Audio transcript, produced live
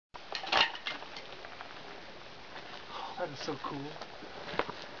That is so cool.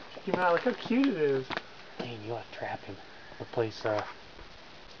 Check him out, look how cute it is. Man, you'll have to trap him. Replace, Trap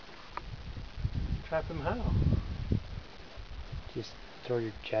him how? just throw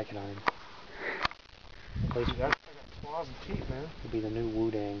your jacket on him. Replace Dude, that's like claws and teeth, man. It'll be the new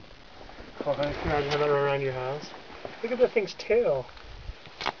Wu-Dang. Oh, can you imagine having that around your house? Look at that thing's tail.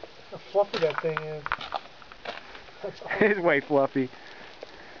 How fluffy that thing is. That's awesome. It's way fluffy.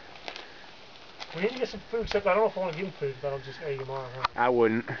 We need to get some food, except I don't know if I want to give him food, that'll just egg him on, huh? I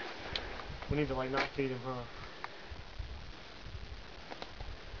wouldn't. We need to like not feed him, huh?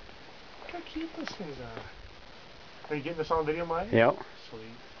 Look how cute those things are. Are you getting this on video, Mike? Yep. Sweet.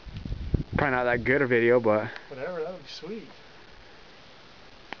 Probably not that good a video, but... Whatever, that would be sweet.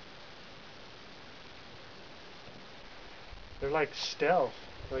 They're like stealth.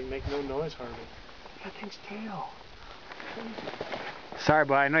 They like make no noise hardly. That thing's tail. Sorry,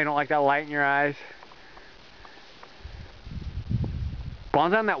 bud. I know you don't like that light in your eyes.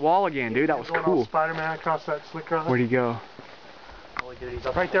 Spawn's on that wall again, dude. That was cool. Spider-Man across that slick rod. Where'd he go? Oh, dude, he's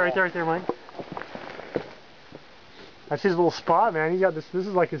up right there, Mike. That's his little spot, man. He's got this. This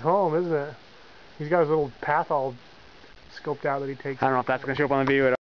is like his home, isn't it? He's got his little path all scoped out that he takes. I don't know if that's gonna show up on the video at all.